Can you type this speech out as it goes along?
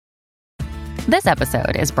This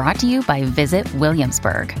episode is brought to you by Visit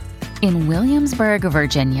Williamsburg. In Williamsburg,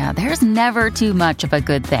 Virginia, there's never too much of a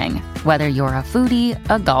good thing. Whether you're a foodie,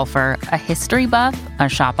 a golfer, a history buff, a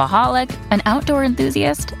shopaholic, an outdoor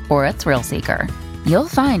enthusiast, or a thrill seeker, you'll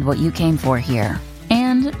find what you came for here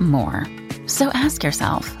and more. So ask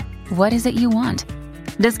yourself, what is it you want?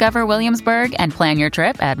 Discover Williamsburg and plan your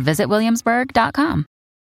trip at visitwilliamsburg.com.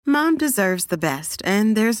 Mom deserves the best,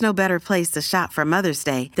 and there's no better place to shop for Mother's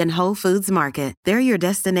Day than Whole Foods Market. They're your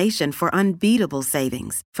destination for unbeatable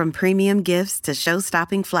savings, from premium gifts to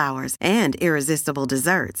show-stopping flowers and irresistible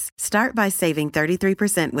desserts. Start by saving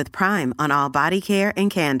 33% with Prime on all body care and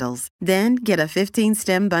candles. Then get a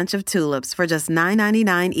 15-stem bunch of tulips for just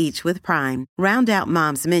 $9.99 each with Prime. Round out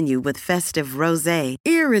Mom's menu with festive rosé,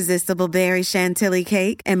 irresistible berry chantilly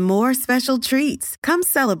cake, and more special treats. Come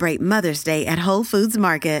celebrate Mother's Day at Whole Foods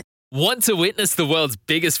Market. Want to witness the world's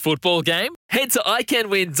biggest football game? Head to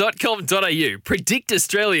iCanWin.com.au, predict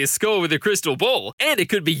Australia's score with a crystal ball, and it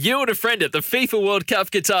could be you and a friend at the FIFA World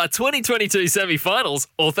Cup Qatar 2022 semi-finals,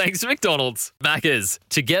 all thanks to McDonald's. Maccas,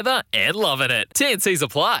 together and loving it. T&Cs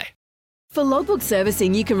apply. For logbook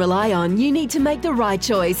servicing you can rely on, you need to make the right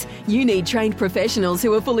choice. You need trained professionals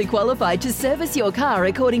who are fully qualified to service your car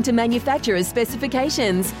according to manufacturer's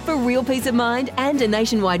specifications. For real peace of mind and a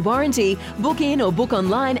nationwide warranty, book in or book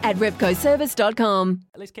online at repcoservice.com.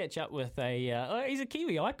 Let's catch up with he's a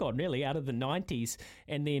Kiwi icon really out of the 90s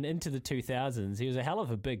and then into the 2000s. He was a hell of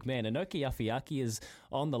a big man. Inoki Afiaki is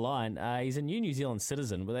on the line. He's a New Zealand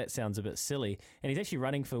citizen, well that sounds a bit silly, and he's actually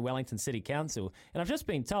running for Wellington City Council. And I've just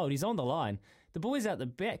been told he's on the line. The boys out the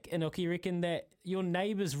back, Inoki, reckon that your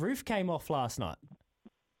neighbour's roof came off last night.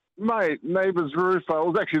 Mate, neighbour's roof, it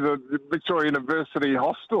was actually the Victoria University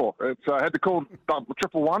hostel. I had to call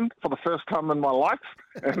 111 for the first time in my life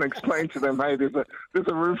and explain to them, hey, there's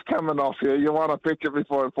a roof coming off here. You want to fetch it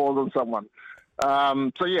before it falls on someone.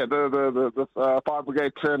 The fire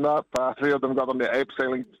brigade turned up. 3 of them got on their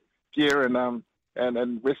abseiling gear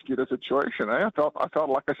and rescued the situation. I felt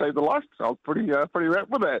like I saved a life. So I was pretty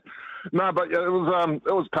wrapped with that. No, but yeah, it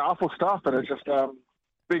was powerful stuff, and it's just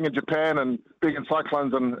being in Japan and being in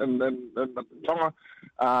cyclones and Tonga,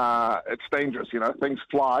 it's dangerous. You know, things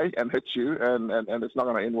fly and hit you, and it's not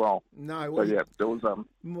going to end well. No, well, so yeah, there was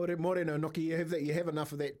Moreno Noki, you have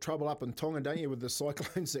enough of that trouble up in Tonga, don't you, with the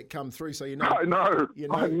cyclones that come through? So you know. I know. You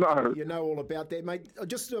know all about that, mate.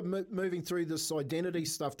 Just moving through this identity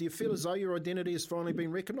stuff. Do you feel as though your identity has finally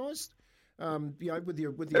been recognised? With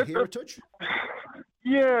your heritage.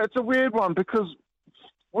 Yeah, it's a weird one because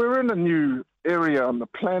we're in a new area on the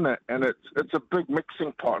planet, and it's a big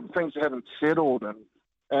mixing pot. Things haven't settled,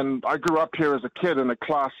 and I grew up here as a kid in a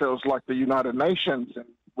class that was like the United Nations, and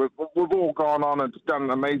we've all gone on and done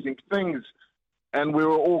amazing things, and we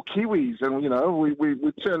were all Kiwis, and you know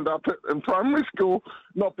we turned up in primary school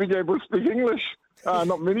not being able to speak English,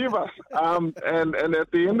 not many of us, and at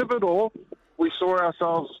the end of it all, we saw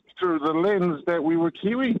ourselves through the lens that we were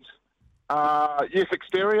Kiwis. Yes,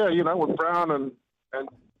 exterior, you know, with brown and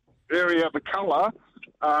area of the colour,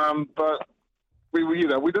 but we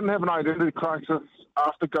didn't have an identity crisis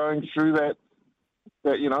after going through that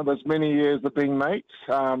those many years of being mates.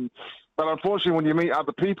 But unfortunately, when you meet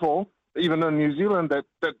other people, even in New Zealand, that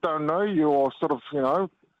don't know you, or sort of, you know,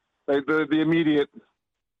 the immediate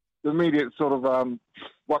sort of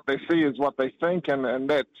what they see is what they think, and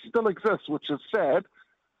that still exists, which is sad.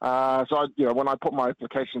 When I put my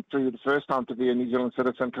application through the first time to be a New Zealand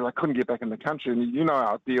citizen, because I couldn't get back in the country, and you know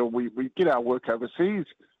our deal, we get our work overseas,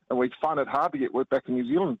 and we find it hard to get work back in New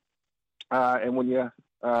Zealand. And when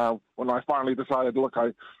I finally decided, look,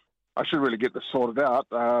 I should really get this sorted out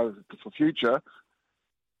for future,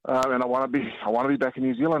 and I want to be back in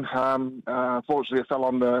New Zealand. Fortunately, it fell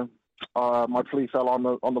on my plea fell on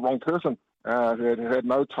the wrong person. Who had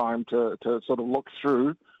no time to sort of look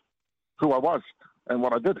through who I was and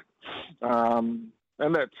what I did, and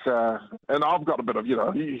I've got a bit of, you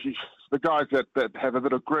know, the guys that have a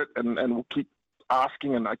bit of grit and will keep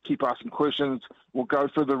asking, and I keep asking questions, will go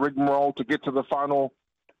through the rigmarole to get to the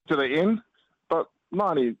end, but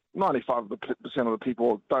 95% of the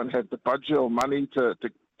people don't have the budget or money to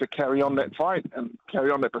carry on that fight and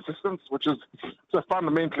carry on that persistence, which is so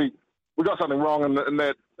fundamentally we got something wrong in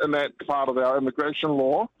that part of our immigration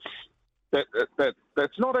law.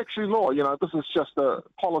 That's not actually law. You know, this is just the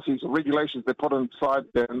policies or regulations they put inside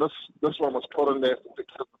there. And this one was put in there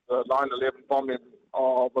for the 9/11 bombing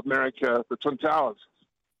of America, the Twin Towers.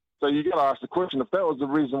 So you got to ask the question, if that was the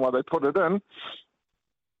reason why they put it in,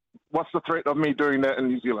 what's the threat of me doing that in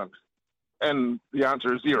New Zealand? And the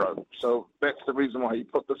answer is zero. So that's the reason why you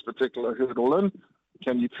put this particular hurdle in.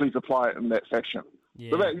 Can you please apply it in that fashion?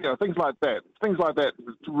 So that, things like that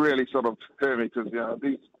really sort of hurt me because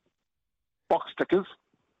these box tickers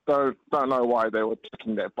don't know why they were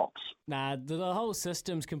ticking that box. Nah, the whole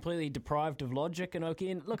system's completely deprived of logic. And okay,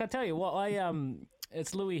 and look, I tell you what,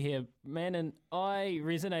 it's Louis here, man, and I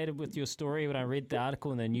resonated with your story when I read the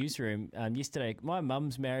article in the newsroom yesterday. My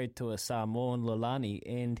mum's married to a Samoan, Lolani,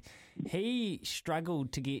 and he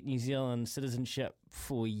struggled to get New Zealand citizenship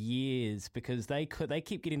for years because they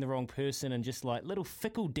keep getting the wrong person and just like little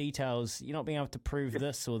fickle details. You're not being able to prove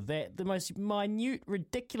this or that. The most minute,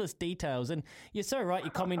 ridiculous details. And you're so right.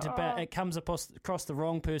 You comment about it comes across the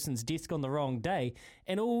wrong person's desk on the wrong day,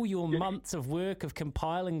 and all your months of work of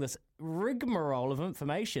compiling this rigmarole of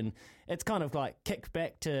information, it's kind of like kicked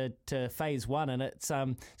back to phase one, and it's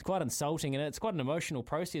quite insulting, and it's quite an emotional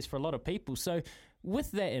process for a lot of people. So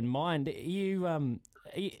with that in mind, are you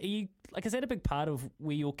like, is that a big part of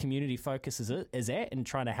where your community focus is at and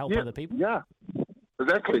trying to help other people? Yeah,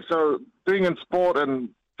 exactly. So being in sport and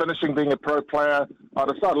finishing being a pro player, I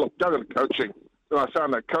decided, go into coaching. And I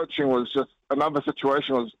found that coaching was just another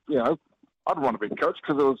situation. I didn't want to be a coach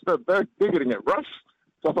because they're getting it rough.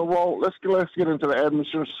 So I thought, well, let's get into the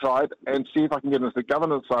administrative side and see if I can get into the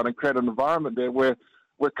governance side and create an environment there where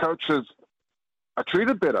coaches are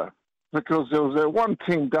treated better. Because there was that one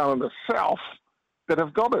team down in the south that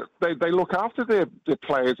have got it. They look after their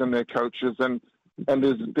players and their coaches, and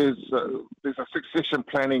there's a succession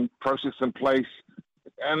planning process in place.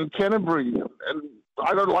 And Canterbury, and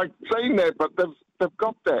I don't like saying that, but they've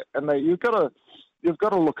got that, and you've got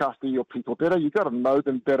to look after your people better. You've got to know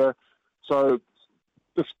them better. So,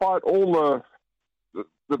 despite all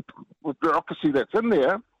the bureaucracy that's in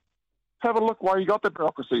there, have a look why you got the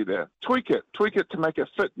bureaucracy there. Tweak it to make it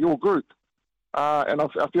fit your group. And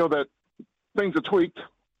I feel that things are tweaked,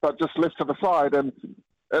 but just left to the side. And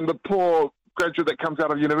the poor graduate that comes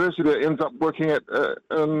out of university that ends up working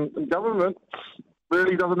in government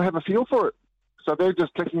really doesn't have a feel for it. So they're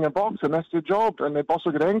just ticking a box, and that's their job. And their boss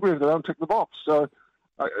will get angry if they don't tick the box. So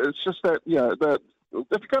it's just that, that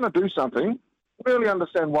if you're going to do something, really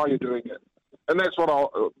understand why you're doing it. And that's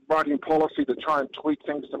what writing policy to try and tweak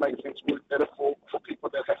things to make things work better for people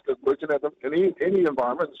that have to work in any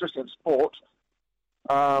environment, especially in sport.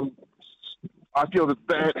 I feel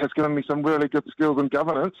that has given me some really good skills in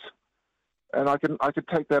governance, and I could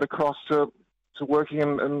take that across to working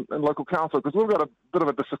in local council, because we've got a bit of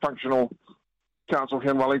a dysfunctional council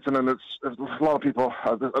here in Wellington, and it's a lot of people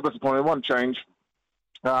are disappointed. It won't change.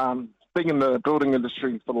 Being in the building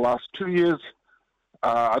industry for the last 2 years,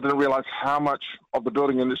 I didn't realise how much of the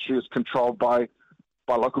building industry is controlled by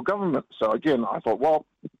local government. So again, I thought, well,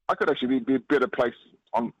 I could actually be a better place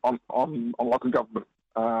on local government.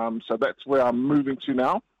 So that's where I'm moving to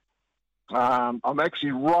now. I'm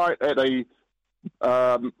actually right at a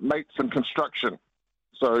mates in construction.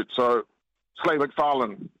 So Slade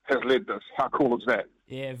McFarlane has led this. How cool is that?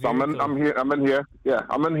 Yeah, so I'm in here. Yeah,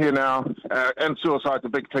 I'm in here now. And suicide's a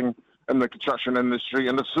big thing in the construction industry,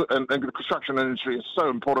 and the construction industry is so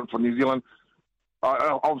important for New Zealand.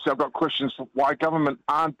 Obviously, I've got questions for why government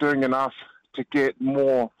aren't doing enough to get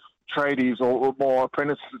more tradies or more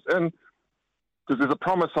apprentices in, because there's a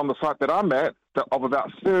promise on the site that I'm at of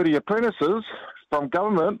about 30 apprentices from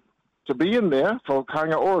government to be in there for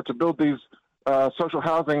Kāinga Ora to build these social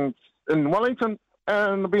housing in Wellington,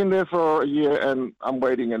 and I've been there for a year, and I'm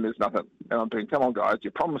waiting, and there's nothing. And I'm thinking, come on, guys,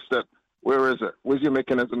 you promised it. Where is it? Where's your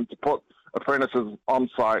mechanism to put apprentices on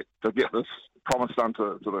site to get this promise done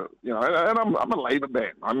to the, and I'm a Labour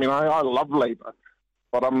man. I mean, I love Labour,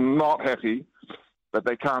 but I'm not happy that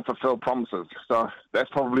they can't fulfil promises. So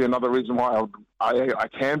that's probably another reason why I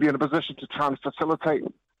can be in a position to try and facilitate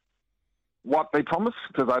what they promise,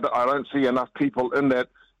 because I don't see enough people in that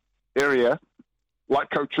area,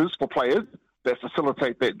 like coaches for players, that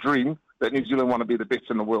facilitate that dream that New Zealand want to be the best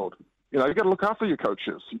in the world. You've got to look after your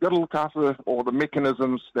coaches. You've got to look after all the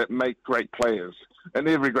mechanisms that make great players. And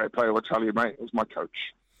every great player will tell you, mate, is my coach.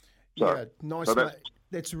 So, yeah, nice, so mate.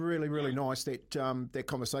 That's really, really nice, that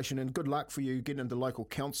conversation. And good luck for you getting into local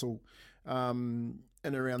council in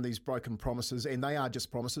and around these broken promises. And they are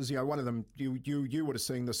just promises. One of them you would have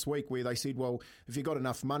seen this week where they said, well, if you've got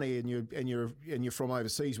enough money and you're from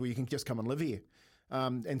overseas, well, you can just come and live here.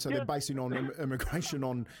 And so they're basing on immigration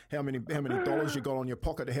on how many dollars you got on your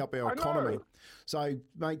pocket to help our economy. So,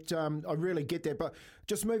 mate, I really get that. But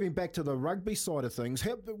just moving back to the rugby side of things,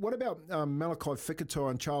 what about Malachi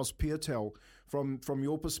Fekitoa and Charles Piutau from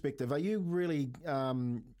your perspective? Are you really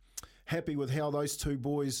happy with how those two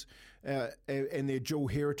boys and their dual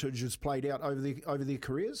heritage has played out over their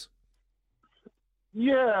careers?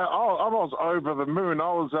 Yeah, I was over the moon.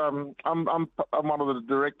 I'm one of the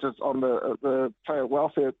directors on the player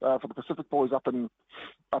welfare for the Pacific Boys up in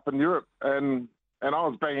Europe, and I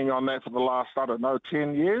was banging on that for the last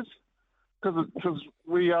 10 years, because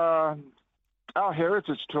we are, our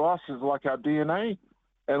heritage to us is like our DNA,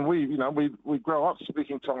 and we grow up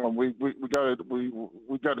speaking Tongan. We go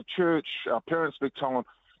to church. Our parents speak Tongan.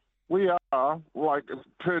 We are like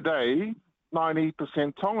per day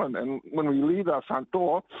 90% Tongan, and when we leave our front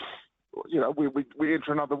door, we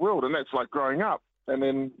enter another world, and that's like growing up. And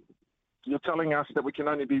then you're telling us that we can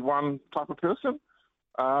only be one type of person?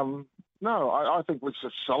 No, I think we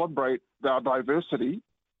should celebrate our diversity,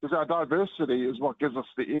 because our diversity is what gives us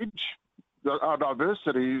the edge. Our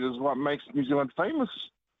diversity is what makes New Zealand famous.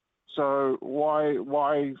 So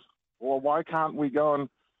why can't we go and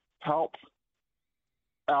help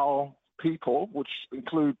our people, which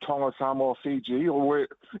include Tonga, Samoa, Fiji, or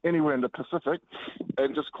anywhere in the Pacific,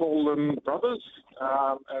 and just call them brothers?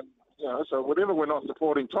 So whatever we're not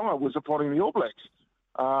supporting Tonga, we're supporting the All Blacks.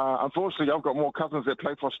 Unfortunately, I've got more cousins that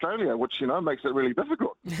play for Australia, which makes it really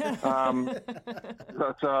difficult.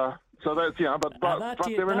 So that's but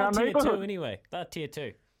they're in our neighbourhood anyway. They're tier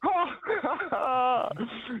 2.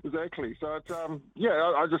 Exactly. So it's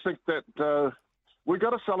I just think that we've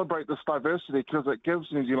got to celebrate this diversity, because it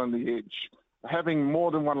gives New Zealand the edge. Having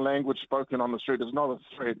more than one language spoken on the street is not a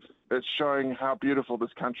threat. It's showing how beautiful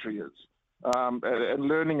this country is, and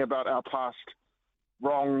learning about our past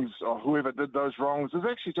wrongs, or whoever did those wrongs, is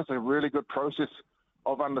actually just a really good process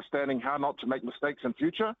of understanding how not to make mistakes in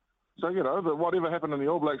future. So, that whatever happened in the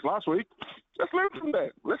All Blacks last week, let's learn from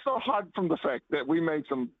that. Let's not hide from the fact that we made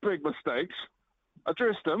some big mistakes,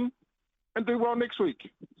 address them, and do well next week.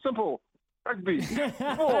 Simple. Rugby.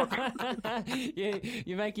 Sport. Yeah,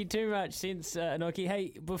 you're making too much sense, Inoki.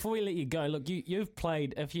 Hey, before we let you go, look, you've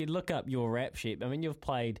played, if you look up your rap sheet, I mean, you've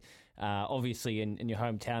played obviously in your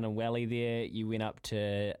hometown in Wally there. You went up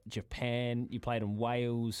to Japan. You played in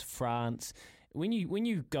Wales, France. When you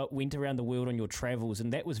went around the world on your travels,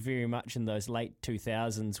 and that was very much in those late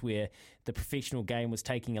 2000s where the professional game was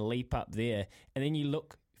taking a leap up there, and then you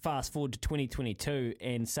look fast forward to 2022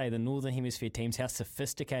 and say the Northern Hemisphere teams, how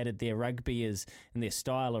sophisticated their rugby is and their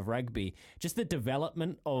style of rugby, just the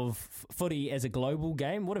development of footy as a global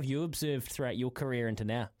game. What have you observed throughout your career into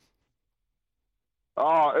now?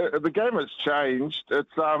 The game has changed.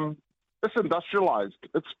 It's industrialized.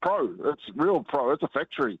 It's pro. It's real pro. It's a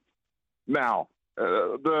factory now.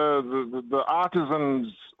 The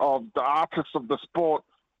artisans of the artists of the sport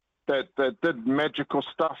that did magical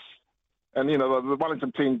stuff, and the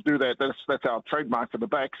Wellington teams do that. That's our trademark for the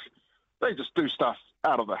Backs. They just do stuff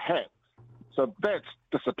out of the hat. So that's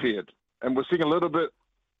disappeared, and we're seeing a little bit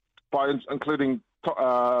by including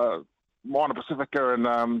Moana Pacifica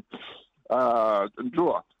and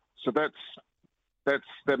Drua. So that's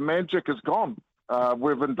the magic is gone.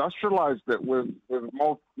 We've industrialized it with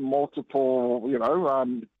multiple,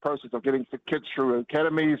 process of getting the kids through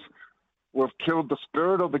academies. We've killed the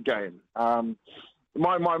spirit of the game.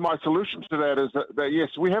 My solution to that is that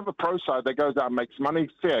yes, we have a pro side that goes out and makes money.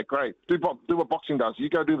 Fair, great. Do what boxing does. You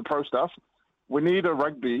go do the pro stuff. We need a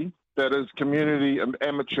rugby that is community and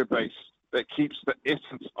amateur based, that keeps the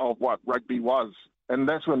essence of what rugby was. And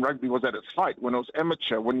that's when rugby was at its height, when it was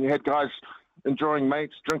amateur, when you had guys enjoying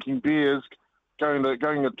mates, drinking beers, going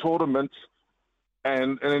to tournaments,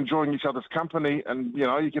 and enjoying each other's company. And,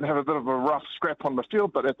 you can have a bit of a rough scrap on the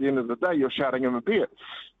field, but at the end of the day, you're shouting him a beer.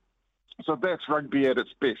 So that's rugby at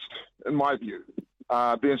its best, in my view.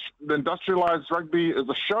 The industrialized rugby is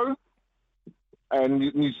a show, and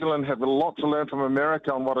New Zealand have a lot to learn from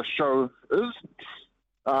America on what a show is.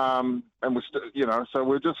 And so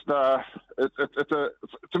we're just to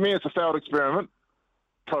me it's a failed experiment.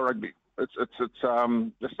 Pro rugby. It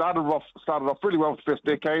started off really well for the first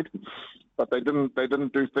decade, but they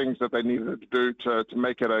didn't do things that they needed to do to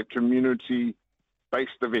make it a community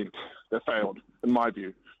based event. They failed, in my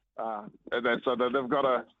view. And then, so they've got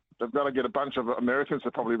to get a bunch of Americans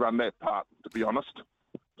to probably run that part, to be honest,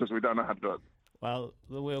 because we don't know how to do it. Well,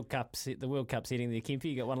 the World Cup's heading there. Kempi,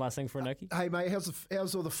 you got one last thing for Inoki? Hey mate,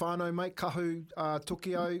 how's all the whānau, mate? Kahu,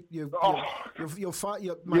 Tokyo, you've got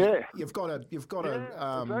exactly.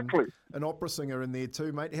 An opera singer in there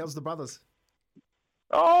too, mate. How's the brothers?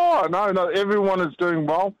 Oh no, everyone is doing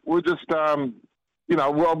well. We're just we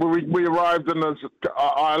arrived in this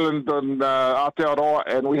island in Aotearoa,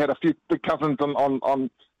 and we had a few big cousins on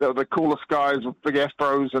the coolest guys with big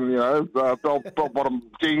afros and bell-bottom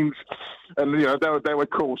jeans, and they were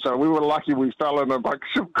cool. So we were lucky we fell in a bunch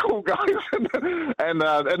of cool guys, and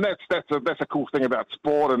that's a cool thing about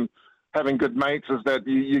sport. And having good mates is that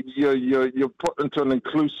you're put into an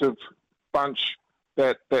inclusive bunch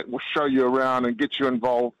that will show you around and get you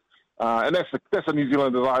involved. And that's a New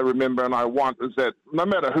Zealand that I remember and I want, is that no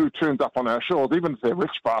matter who turns up on our shores, even if they're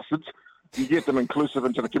rich bastards, you get them inclusive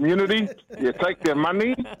into the community. You take their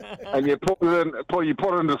money and you put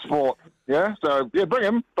it into sport. Yeah, so bring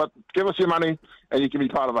them, but give us your money and you can be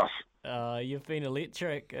part of us. You've been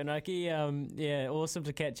electric, Inoki. Awesome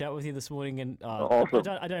to catch up with you this morning. And awesome.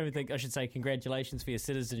 I don't even think I should say congratulations for your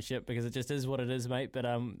citizenship, because it just is what it is, mate. But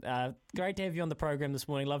great to have you on the program this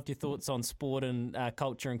morning. Loved your thoughts on sport and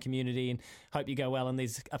culture and community, and hope you go well in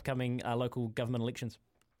these upcoming local government elections.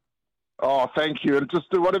 Oh, thank you. And just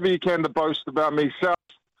do whatever you can to boast about me.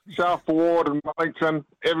 South Ward and Wellington,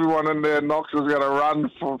 everyone in there, Knox is going to run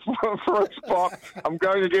for a spot. I'm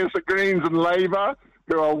going against the Greens and Labour,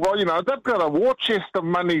 who are, they've got a war chest of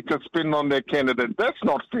money to spend on their candidate. That's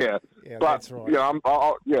not fair. Yeah, but, that's right.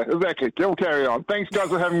 Exactly. We'll carry on. Thanks, guys,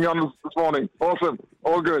 for having me on this morning. Awesome.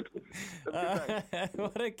 All good.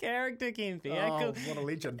 What a character, Kempy. Oh, what a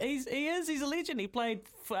legend. He's a legend. He played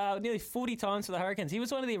nearly 40 times for the Hurricanes. He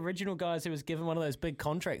was one of the original guys who was given one of those big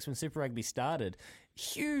contracts when Super Rugby started.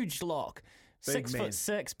 Huge lock. Big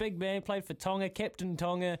 6'6", big man, played for Tonga, Captain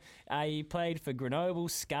Tonga. He played for Grenoble,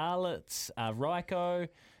 Scarlets, Raiko.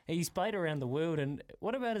 He's played around the world. And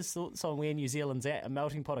what about his thoughts on where New Zealand's at, a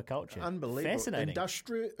melting pot of culture? Unbelievable. Fascinating.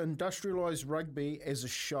 Industrialised rugby as a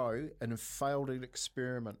show and a failed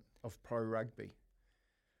experiment of pro rugby.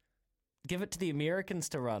 Give it to the Americans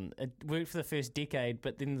to run. It worked for the first decade,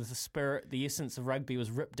 but then the spirit, the essence of rugby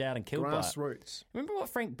was ripped out and killed by it. Grassroots. Remember what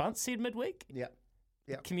Frank Bunt said midweek? Yeah.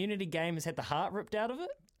 The community game has had the heart ripped out of it.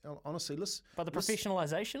 Honestly, listen. By the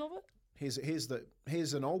professionalisation of it.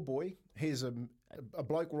 Here's an old boy. Here's a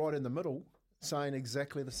bloke right in the middle saying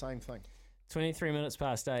exactly the same thing. 23 minutes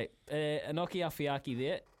past 8. Inoki Awhiaki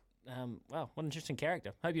there. Wow, what an interesting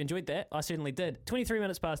character. Hope you enjoyed that. I certainly did. 23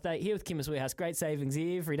 minutes past 8 here with Chemist Warehouse. Great savings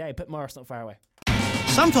every day. Pit Morris not far away.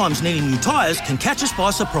 Sometimes needing new tyres can catch us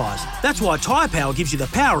by surprise. That's why Tyre Power gives you the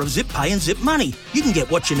power of Zip Pay and Zip Money. You can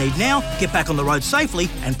get what you need now, get back on the road safely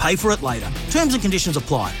and pay for it later. Terms and conditions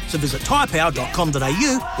apply. So visit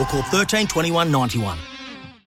tyrepower.com.au or call 13 21 91.